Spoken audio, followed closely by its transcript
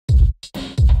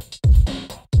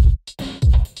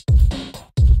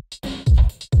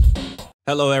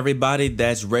Hello everybody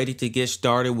that's ready to get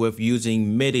started with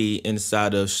using Midi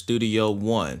inside of Studio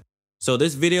One. So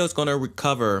this video is going to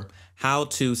cover how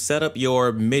to set up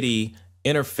your Midi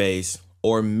interface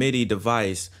or Midi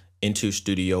device into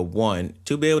Studio One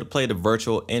to be able to play the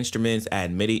virtual instruments,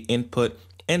 add Midi input,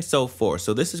 and so forth.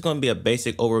 So this is going to be a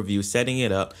basic overview, setting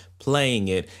it up, playing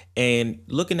it, and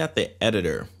looking at the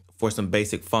editor for some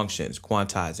basic functions,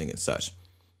 quantizing and such.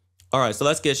 All right, so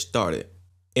let's get started.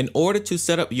 In order to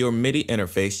set up your Midi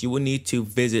interface, you will need to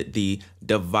visit the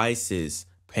Devices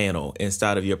panel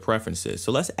inside of your Preferences.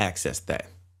 So let's access that.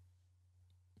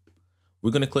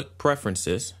 We're going to click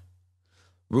Preferences.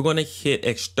 We're going to hit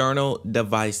External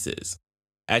Devices.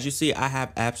 As you see, I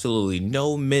have absolutely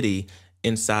no Midi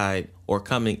inside or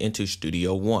coming into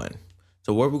Studio One.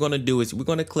 So what we're going to do is we're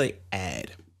going to click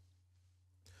Add.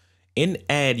 In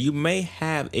Add, you may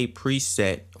have a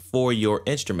preset for your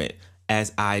instrument,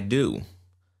 as I do.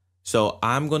 So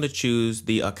I'm going to choose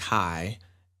the Akai,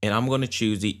 and I'm going to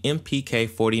choose the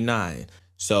MPK49.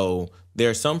 So there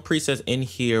are some presets in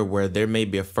here where there may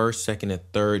be a first, second, and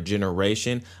third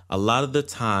generation. A lot of the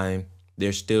time,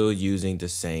 they're still using the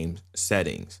same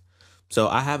settings. So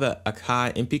I have a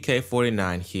Akai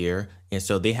MPK49 here, and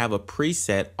so they have a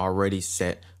preset already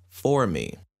set for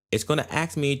me. It's going to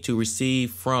ask me to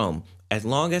receive from, as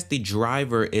long as the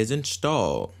driver is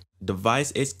installed,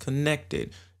 device is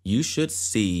connected, you should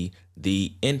see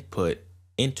the input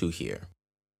into here.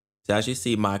 So as you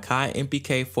see, my Akai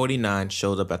MPK49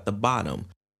 shows up at the bottom.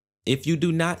 If you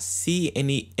do not see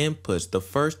any inputs, the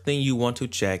first thing you want to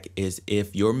check is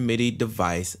if your Midi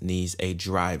device needs a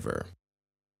driver.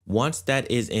 Once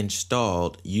that is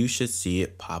installed, you should see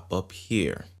it pop up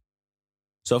here.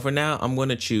 So for now, I'm going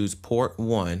to choose port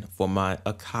 1 for my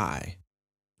Akai.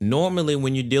 Normally,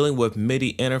 when you're dealing with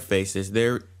Midi interfaces,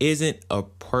 there isn't a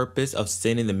purpose of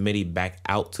sending the Midi back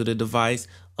out to the device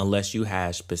unless you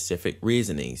have specific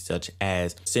reasoning, such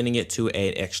as sending it to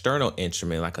an external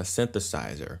instrument like a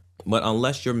synthesizer. But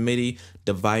unless your Midi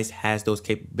device has those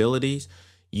capabilities,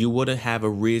 you wouldn't have a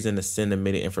reason to send the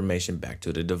Midi information back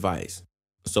to the device.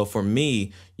 So for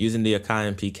me, using the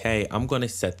Akai MPK, I'm going to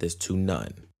set this to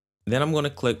none. Then I'm going to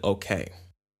click OK.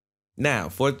 Now,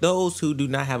 for those who do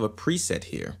not have a preset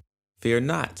here, fear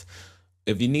not.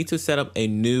 If you need to set up a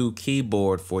new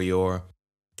keyboard for your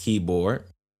keyboard,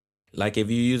 like if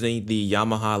you're using the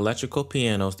Yamaha electrical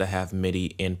pianos that have Midi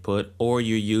input, or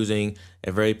you're using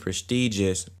a very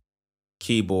prestigious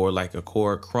keyboard like a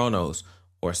Chord Kronos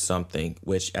or something,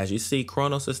 which as you see,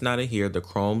 Kronos is not in here, the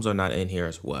Chromes are not in here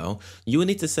as well, you will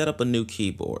need to set up a new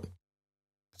keyboard.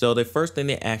 So the first thing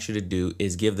they ask you to do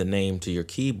is give the name to your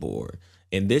keyboard.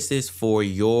 And this is for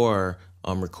your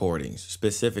recordings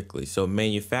specifically. So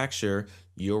manufacturer,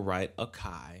 you'll write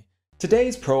Akai.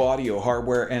 Today's pro audio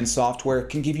hardware and software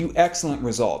can give you excellent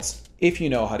results if you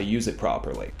know how to use it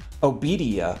properly.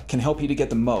 Obedia can help you to get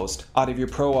the most out of your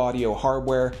pro audio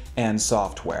hardware and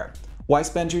software. Why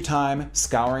spend your time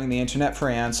scouring the internet for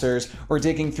answers or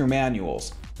digging through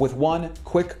manuals? With one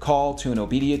quick call to an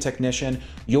Obedia technician,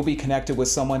 you'll be connected with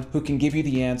someone who can give you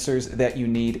the answers that you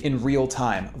need in real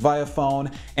time via phone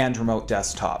and remote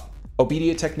desktop.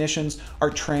 Obedia technicians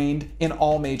are trained in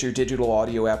all major digital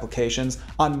audio applications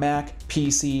on Mac,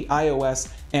 PC,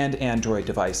 iOS, and Android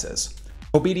devices.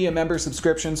 Obedia member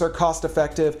subscriptions are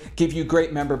cost-effective, give you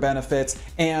great member benefits,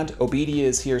 and Obedia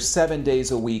is here 7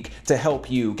 days a week to help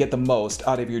you get the most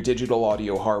out of your digital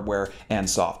audio hardware and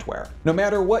software. No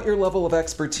matter what your level of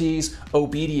expertise,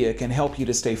 Obedia can help you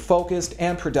to stay focused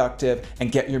and productive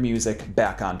and get your music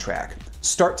back on track.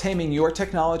 Start taming your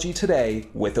technology today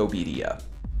with Obedia.